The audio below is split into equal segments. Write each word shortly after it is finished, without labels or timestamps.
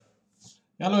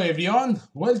Hello everyone,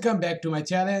 welcome back to my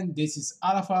channel. This is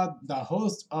Arafat, the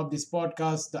host of this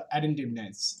podcast, The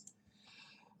Attentiveness.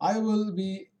 I will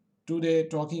be today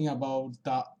talking about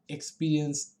the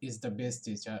experience is the best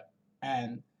teacher,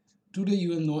 and today you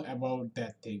will know about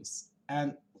that things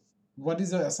and what is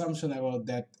the assumption about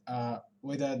that,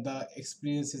 whether the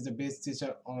experience is the best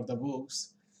teacher or the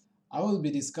books. I will be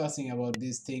discussing about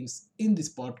these things in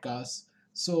this podcast.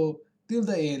 So till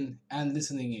the end and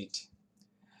listening it.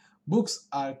 Books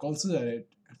are considered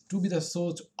to be the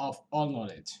source of all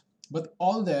knowledge, but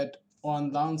all that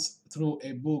one learns through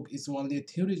a book is only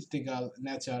theoretical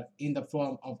nature in the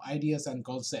form of ideas and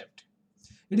concepts.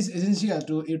 It is essential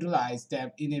to utilize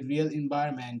them in a real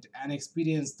environment and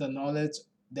experience the knowledge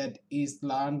that is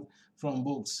learned from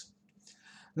books.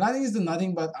 Learning is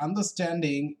nothing but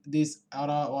understanding this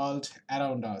outer world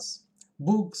around us.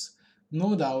 Books,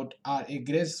 no doubt, are a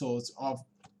great source of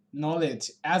knowledge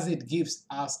as it gives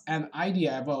us an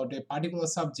idea about a particular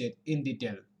subject in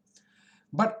detail.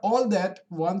 But all that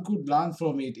one could learn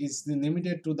from it is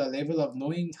limited to the level of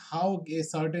knowing how a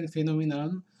certain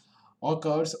phenomenon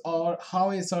occurs or how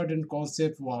a certain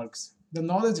concept works. The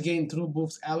knowledge gained through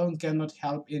books alone cannot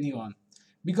help anyone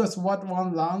because what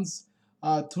one learns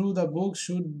through the book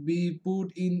should be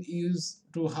put in use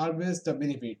to harvest the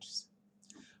benefits.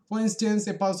 For instance,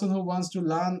 a person who wants to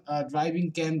learn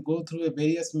driving can go through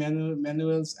various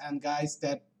manuals and guides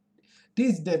that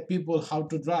teach the people how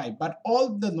to drive. But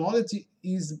all the knowledge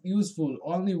is useful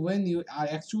only when you are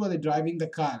actually driving the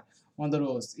car on the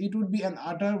roads. It would be an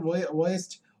utter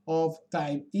waste of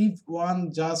time if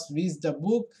one just reads the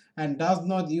book and does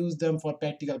not use them for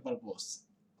practical purpose.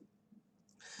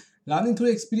 Learning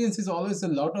through experience is always a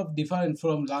lot of different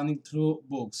from learning through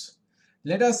books.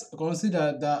 Let us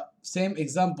consider the same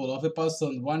example of a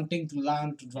person wanting to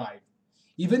learn to drive.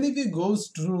 Even if he goes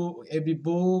through every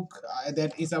book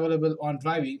that is available on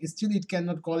driving, still it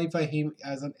cannot qualify him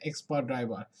as an expert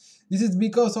driver. This is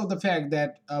because of the fact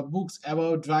that books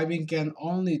about driving can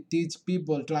only teach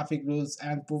people traffic rules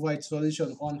and provide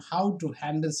solutions on how to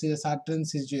handle certain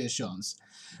situations.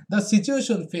 The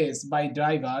situation faced by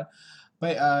driver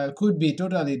could be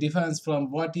totally different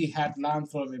from what he had learned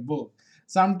from a book.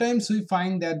 Sometimes we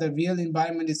find that the real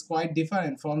environment is quite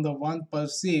different from the one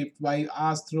perceived by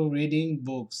us through reading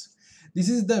books. This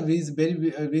is the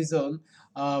very reason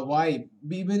why,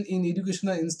 even in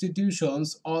educational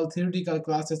institutions, all theoretical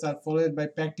classes are followed by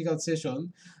practical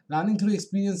sessions. Learning through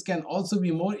experience can also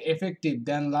be more effective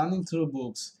than learning through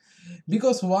books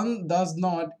because one does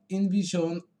not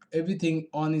envision everything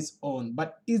on its own,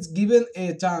 but is given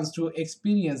a chance to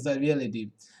experience the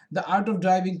reality. The art of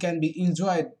driving can be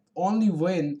enjoyed only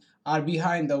when are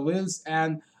behind the wheels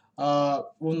and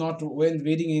not when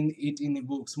reading in it in the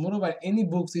books. Moreover, any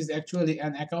books is actually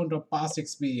an account of past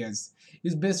experience.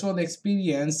 It's based on the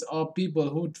experience of people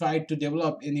who tried to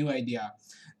develop a new idea.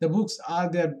 The books are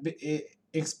their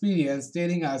experience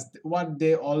telling us what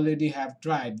they already have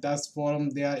tried. Thus, from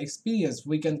their experience,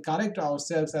 we can correct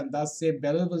ourselves and thus save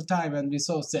valuable time and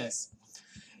resources.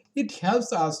 It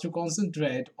helps us to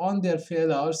concentrate on their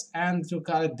failures and to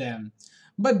correct them.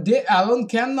 But they alone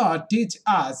cannot teach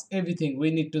us everything we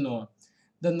need to know.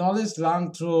 The knowledge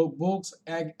learned through books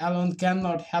alone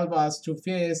cannot help us to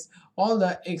face all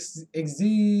the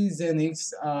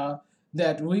exigencies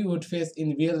that we would face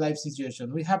in real life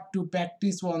situation. We have to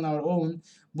practice on our own.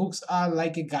 Books are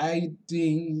like a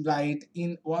guiding light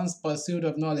in one's pursuit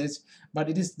of knowledge, but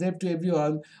it is left to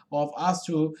everyone of us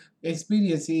to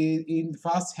experience it in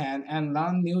first hand and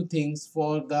learn new things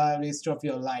for the rest of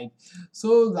your life.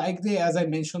 So as I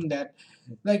mentioned that,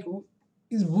 like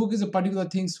this book is a particular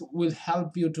things will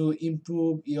help you to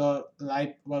improve your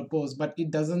life purpose, but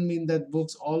it doesn't mean that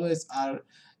books always are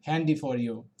handy for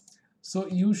you. So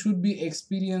you should be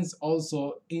experienced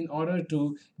also in order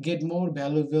to get more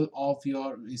valuable of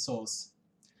your resource.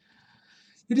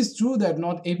 It is true that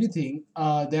not everything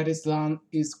that is learned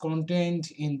is contained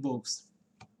in books,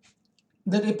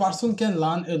 that a person can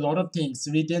learn a lot of things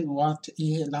written what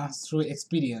he learns through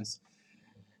experience.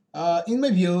 In my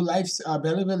view, life's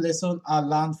valuable lessons are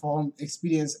learned from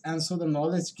experience, and so the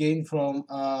knowledge gained from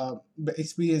the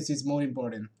experience is more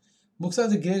important. Books are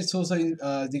the great source of,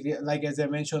 like as I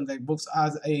mentioned, like books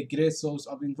are a great source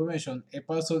of information. A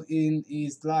person in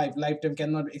his lifetime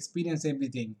cannot experience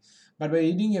everything, but by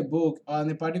reading a book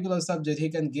on a particular subject, he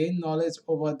can gain knowledge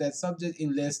over that subject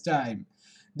in less time.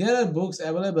 There are books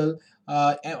available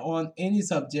on any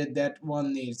subject that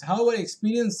one needs. However,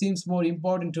 experience seems more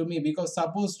important to me because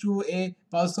suppose to a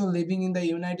person living in the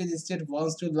United States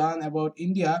wants to learn about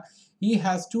India, he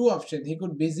has two options. He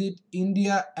could visit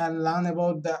India and learn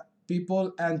about the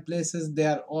people and places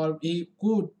there, or he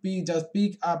could be just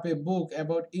pick up a book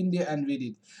about India and read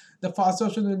it. The first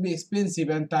option will be expensive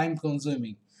and time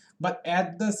consuming, but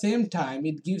at the same time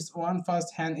it gives one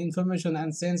first hand information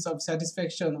and sense of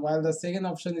satisfaction, while the second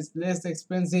option is less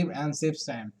expensive and saves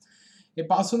time. A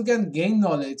person can gain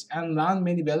knowledge and learn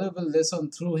many valuable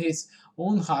lessons through his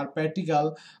own hard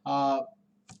practical uh,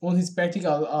 on his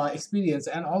practical experience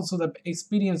and also the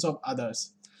experience of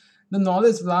others. The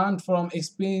knowledge learned from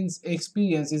experience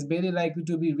is very likely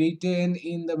to be retained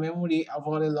in the memory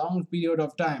for a long period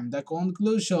of time. The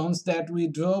conclusions that we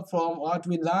draw from what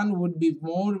we learn would be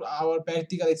more our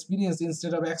practical experience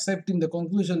instead of accepting the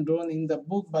conclusion drawn in the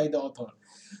book by the author.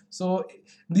 So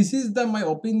this is the my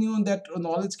opinion that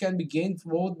knowledge can be gained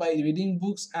both by reading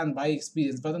books and by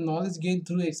experience, but the knowledge gained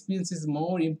through experience is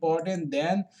more important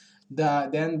than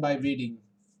by reading.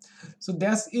 So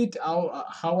that's it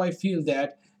how I feel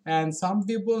that. And some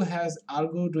people has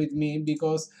argued with me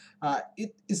because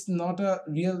it is not a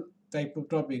real type of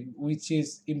topic which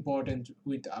is important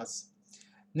with us.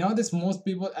 Nowadays most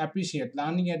people appreciate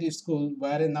learning at a school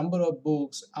where a number of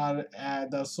books are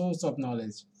the source of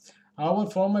knowledge. However,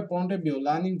 from my point of view,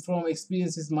 learning from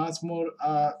experience is much more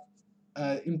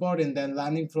important than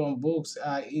learning from books,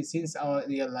 since our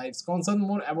real lives concern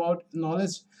more about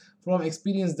knowledge from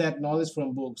experience than knowledge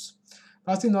from books.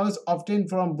 Firstly, knowledge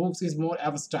obtained from books is more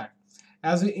abstract.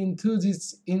 As we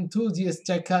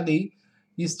enthusiastically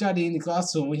study in the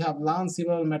classroom, we have learned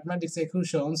several mathematics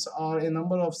equations or a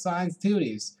number of science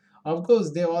theories. Of course,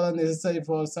 they all are necessary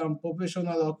for some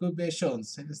professional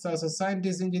occupations, such as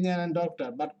scientist, engineer, and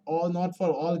doctor, but all not for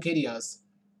all careers.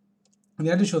 In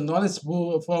addition, knowledge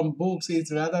from books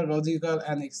is rather logical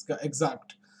and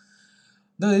exact.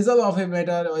 The result of a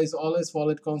matter is always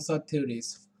followed concept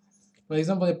theories. For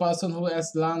example, a person who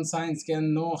has learned science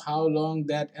can know how long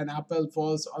that an apple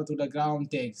falls onto the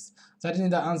ground takes.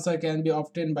 Certainly, the answer can be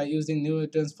obtained by using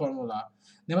Newton's formula.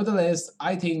 Nevertheless,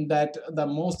 I think that the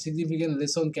most significant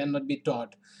lesson cannot be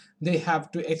taught. They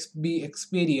have to be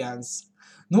experienced.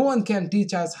 No one can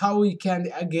teach us how we can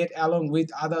get along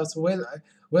with others when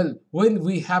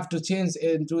we have to change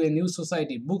into a new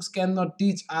society. Books cannot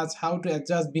teach us how to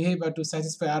adjust behavior to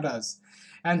satisfy others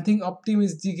and think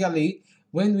optimistically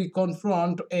when we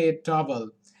confront a trouble.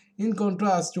 In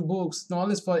contrast to books,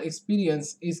 knowledge for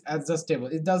experience is adjustable.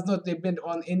 It does not depend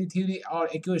on any theory or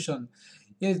equation.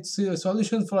 Its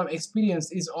solution from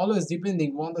experience is always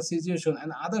depending on the situation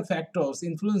and other factors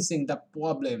influencing the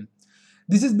problem.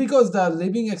 This is because the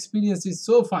living experience is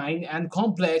so fine and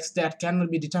complex that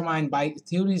cannot be determined by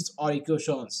theories or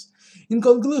equations. In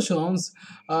conclusions,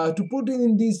 to put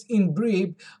in this in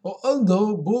brief,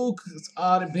 although books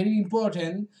are very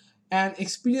important and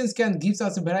experience can give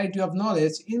us a variety of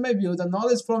knowledge, in my view, the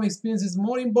knowledge from experience is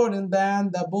more important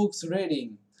than the books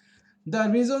reading. The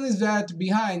reason is that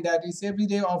behind that is every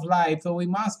day of life, so we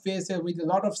must face it with a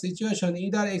lot of situation,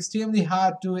 either extremely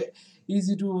hard to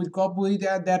easy to cope with,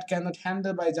 that cannot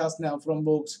handle by just now from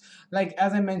books. Like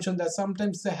as I mentioned, that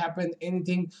sometimes happen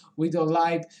anything with your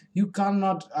life, you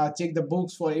cannot check the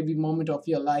books for every moment of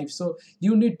your life. So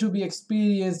you need to be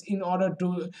experienced in order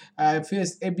to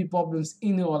face every problems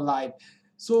in your life.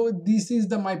 So this is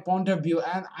the my point of view,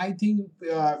 and I think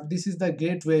this is the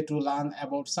great way to learn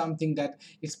about something that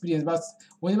experience. But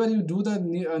whenever you do the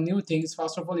new things,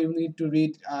 first of all you need to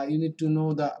read, you need to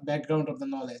know the background of the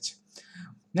knowledge.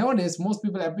 Nowadays most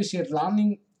people appreciate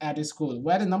learning at a school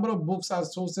where a number of books are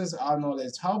sources are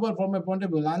knowledge. However, from my point of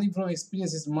view, learning from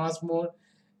experience is much more,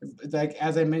 like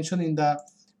as I mentioned in the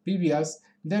previous,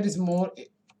 that is more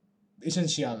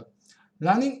essential.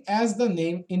 Learning, as the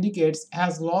name indicates,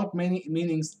 has lot many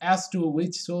meanings as to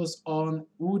which source on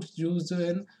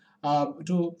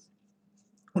to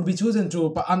would be chosen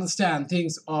to understand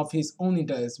things of his own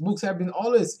interest. Books have been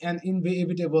always an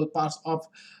inevitable part of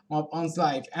one's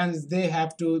life, and they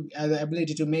have to the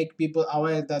ability to make people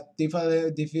aware that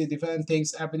different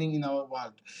things happening in our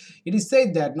world. It is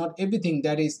said that not everything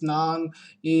that is known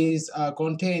is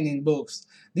contained in books.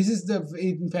 This is the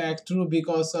in fact true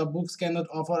because books cannot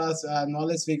offer us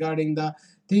knowledge regarding the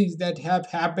things that have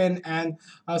happened, and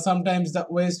sometimes the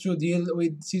ways to deal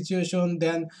with situation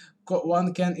then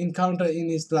one can encounter in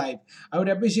his life. I would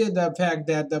appreciate the fact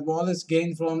that the knowledge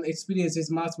gained from experience is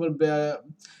much more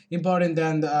important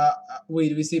than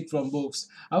we receive from books.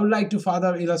 I would like to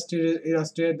further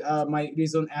illustrate my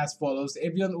reason as follows.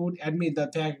 Everyone would admit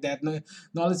the fact that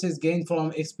knowledge is gained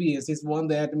from experience is one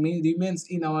that remains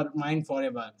in our mind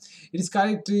forever. It is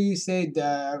correctly said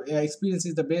that experience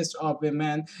is the best of a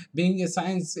man. Being a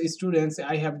science student,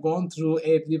 I have gone through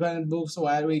a different books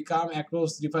where we come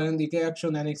across different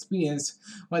interaction and experience experience,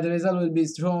 but the result will be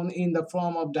thrown in the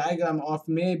form of diagram of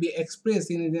may be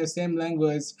expressed in the same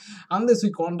language. Unless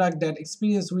we conduct that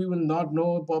experience, we will not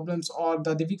know problems or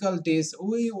the difficulties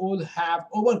we will have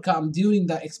overcome during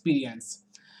the experience.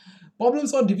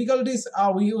 Problems or difficulties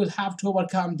we will have to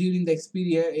overcome during the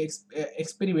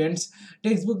experiments.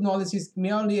 Textbook knowledge is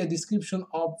merely a description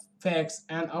of facts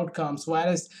and outcomes,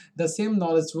 whereas the same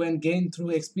knowledge, when gained through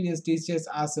experience, teaches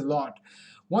us a lot.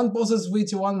 One process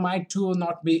which one might too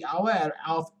not be aware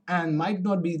of and might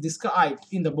not be described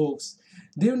in the books.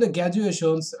 During the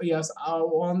graduations, yes,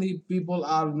 only people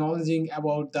are knowledging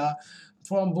about the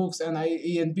from books,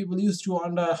 and people used to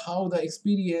wonder how the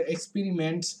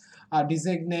experiments are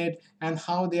designate and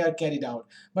how they are carried out.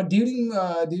 But during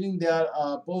their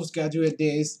postgraduate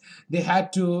days, they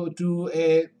had to do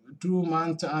a 2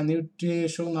 month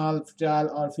nutritional trial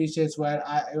or fishes where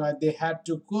they had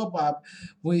to cope up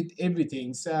with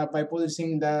everything by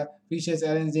policing the fishes,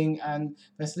 arranging and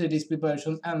facilities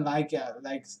preparation, and like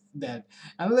that,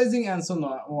 analyzing and so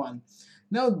on.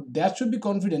 Now that should be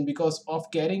confident because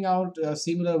of carrying out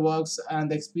similar works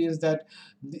and the experience that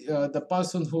the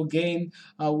person who gain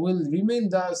will remain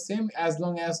the same as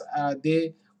long as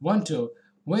they want to.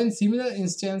 When similar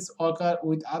instances occur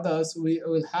with others, we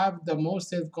will have the more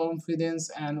self-confidence,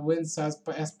 and when such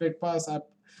aspect pass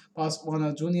on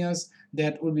our juniors,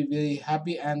 that will be very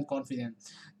happy and confident.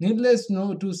 Needless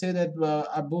no to say that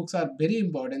our books are very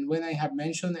important. When I have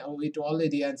mentioned it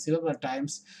already and several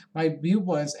times, my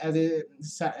viewpoints as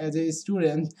a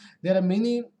student, there are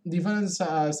many different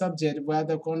subjects where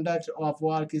the conduct of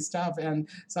work is tough and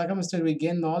circumstances we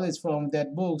gain knowledge from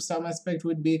that book. Some aspect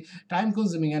would be time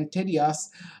consuming and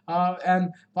tedious, and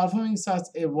performing such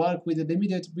a work with a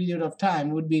limited period of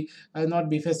time would be not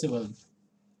be feasible.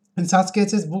 In such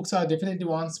cases, books are definitely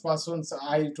one person's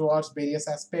eye towards various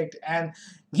aspects and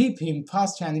give him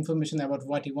first-hand information about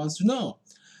what he wants to know.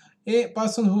 A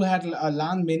person who had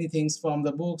learned many things from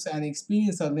the books and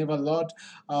experience never lot,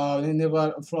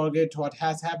 never forget what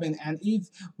has happened, and if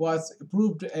was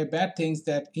proved a bad things,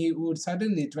 that he would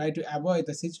certainly try to avoid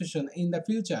the situation in the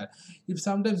future. If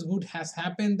sometimes good has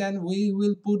happened, then we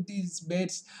will put these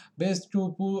bets best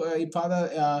to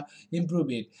further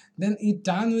improve it. Then it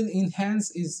turn will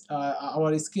enhance is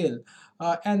our skill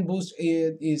and boost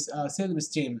is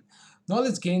self-esteem.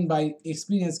 Knowledge gained by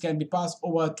experience can be passed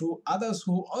over to others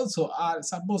who also are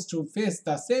supposed to face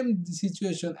the same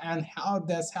situation, and how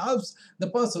this helps the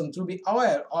person to be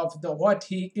aware of the what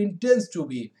he intends to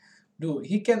be do.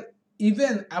 He can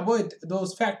even avoid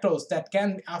those factors that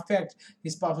can affect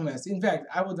his performance. In fact,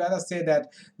 I would rather say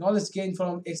that knowledge gained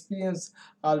from experience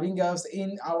lingers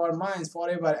in our minds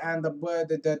forever, and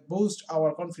that boost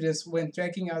our confidence when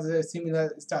tracking other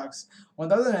similar tasks. On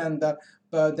the other hand,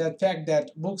 the fact that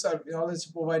books are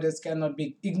knowledge providers cannot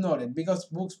be ignored, because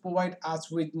books provide us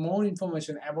with more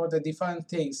information about the different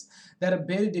things that are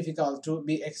very difficult to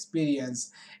be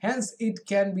experienced. Hence, it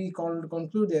can be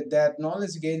concluded that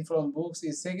knowledge gained from books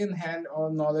is second-hand or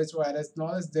knowledge, whereas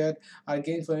knowledge that are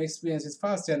gained from experience is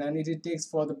first-hand, and it takes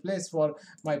for the place for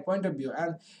my point of view.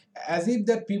 And as if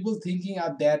that people thinking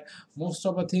are that most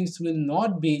of the things will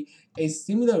not be a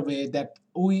similar way that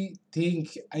we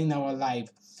think in our life.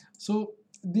 So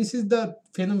this is the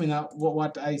phenomena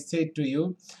what I said to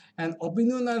you. And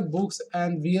opinion are books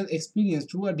and real experience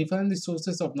through are different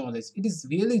sources of knowledge. It is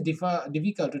really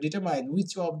difficult to determine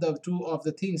which of the two of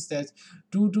the things that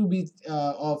to be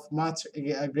of much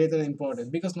greater importance,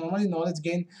 because normally knowledge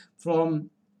gained from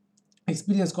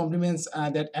experience complements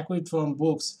that acquired from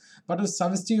books, but to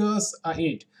substitutes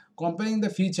it. Comparing the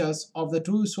features of the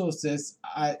two sources,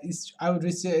 I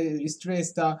would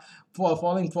stress the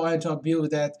following point of view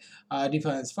that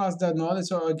difference. First, the knowledge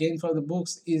gained from the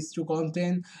books is to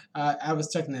contain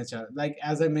abstract nature, like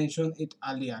as I mentioned it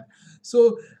earlier.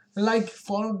 So, like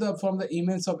from the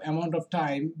immense of amount of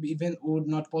time, even would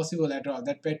not possible at all.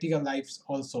 That practical lives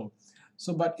also.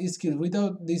 So, but skill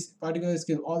without this particular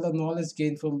skill, all the knowledge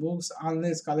gained from books,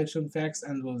 unless collection facts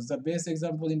and rules. The best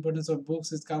example importance of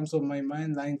books is comes from my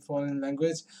mind. Like foreign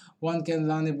language, one can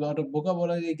learn a lot of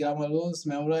vocabulary, grammar rules,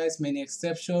 memorize many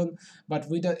exception, but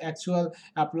without actual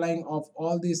applying of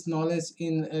all this knowledge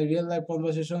in a real life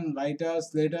conversation,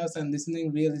 writers, letters, and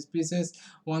listening real speeches,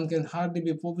 one can hardly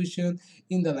be proficient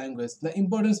in the language. The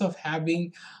importance of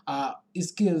having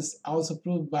skills also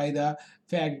proved by the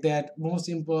fact that most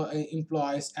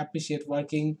employees appreciate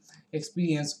working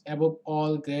experience above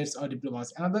all grades or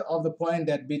diplomas. Another of the point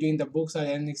that between the books are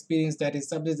an experience that is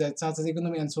subjects that such as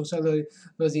economy and sociology,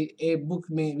 a book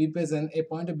may represent a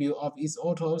point of view of its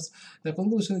authors. The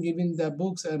conclusion given the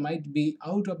books might be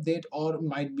out of date or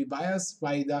might be biased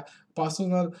by the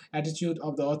personal attitude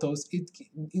of the authors.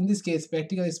 In this case,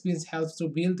 practical experience helps to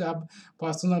build up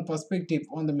personal perspective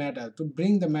on the matter, to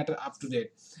bring the matter up to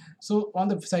date. So, on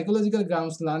the psychological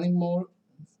grounds, learning more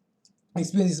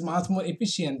experience is much more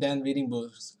efficient than reading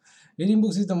books. Reading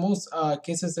books is the most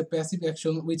cases a passive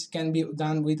action which can be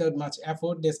done without much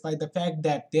effort, despite the fact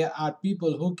that there are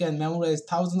people who can memorize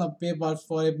thousands of papers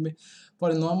for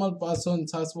a normal person.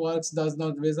 Such works does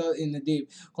not result in a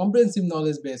deep, comprehensive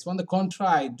knowledge base. On the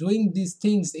contrary, doing these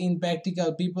things in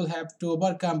practical, people have to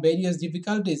overcome various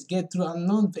difficulties, get through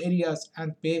unknown areas,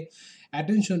 and pay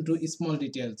attention to small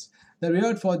details. The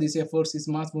reward for these efforts is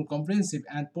much more comprehensive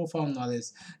and profound knowledge.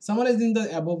 Summarizing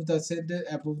the said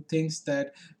above things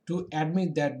that to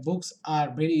admit that books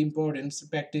are very important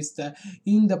practice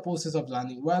in the process of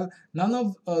learning. Well, none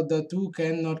of the two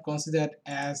cannot considered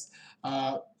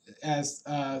uh,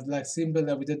 like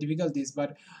simple with the difficulties,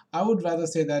 but I would rather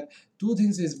say that two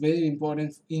things is very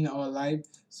important in our life.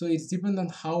 So it's depend on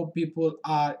how people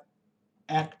are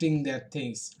acting their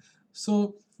things.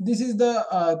 So this is the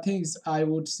things I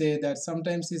would say that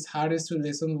sometimes it's hardest to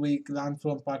lesson we learn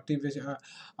from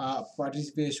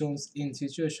participations in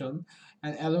situation,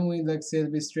 and along with like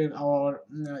self-restraint our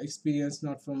experience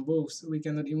not from books. We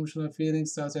cannot emotional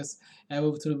feelings such as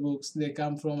above through books, they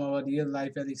come from our real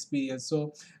life and experience.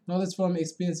 So knowledge from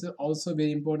experience is also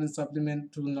very important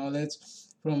supplement to knowledge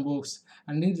from books.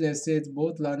 And needless said,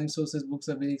 both learning sources books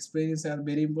are very experienced and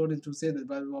very important to say that.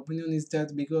 But my opinion is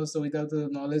that because without the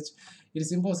knowledge, it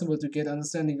is impossible to get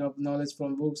understanding of knowledge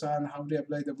from books and how to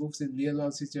apply the books in real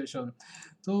world situation.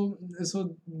 So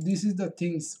this is the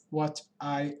things what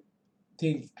I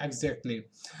think exactly.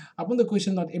 Upon the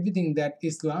question, not everything that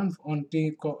is learned on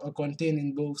contained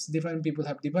in books, different people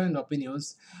have different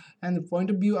opinions, and the point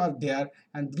of view are there,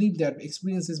 and believe that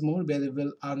experience is more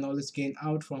valuable or knowledge gained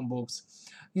out from books.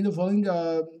 In the following,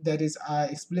 that is, I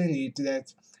explain it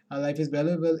that life is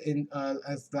valuable in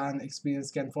as learned experience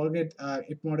can forget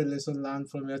important lesson learned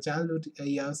from your childhood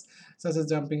years, such as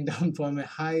jumping down from a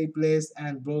high place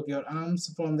and broke your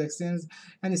arms from the accidents,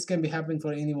 and this can be happen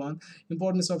for anyone.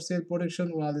 Importance of self-protection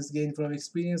while is gained from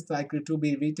experience likely to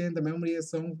be retained the memory of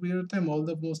some period of time,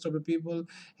 although most of the people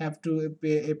have to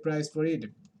pay a price for it.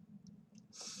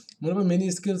 Moreover, many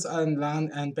skills are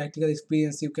learned and practical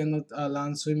experience. You cannot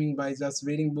learn swimming by just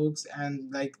reading books,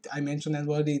 and like I mentioned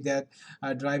already, that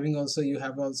driving also you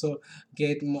have also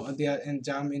get more there and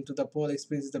jump into the pole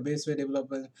experience is the best way to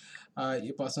develop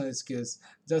your personal skills.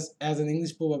 Just as an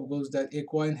English proverb goes that a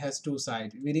coin has two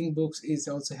sides. Reading books is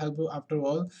also helpful. After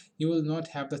all, you will not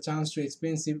have the chance to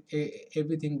experience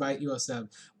everything by yourself.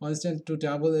 For instance, to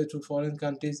travel to foreign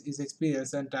countries is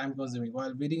experience and time consuming,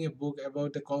 while reading a book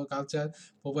about the culture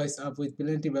provides up with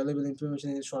plenty valuable information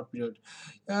in a short period.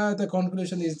 The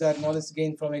conclusion is that knowledge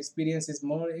gained from experience is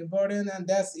more important, and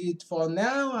that's it for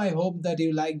now. I hope that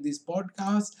you like this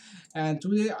podcast. And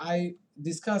today I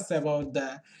discussed about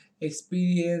the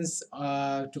experience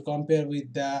to compare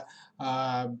with the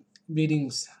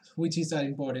readings which is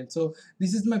important. So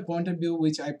this is my point of view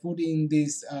which I put in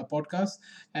this podcast,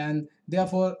 and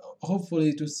therefore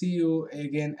hopefully to see you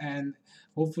again, and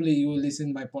hopefully you will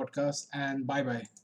listen my podcast, and bye bye.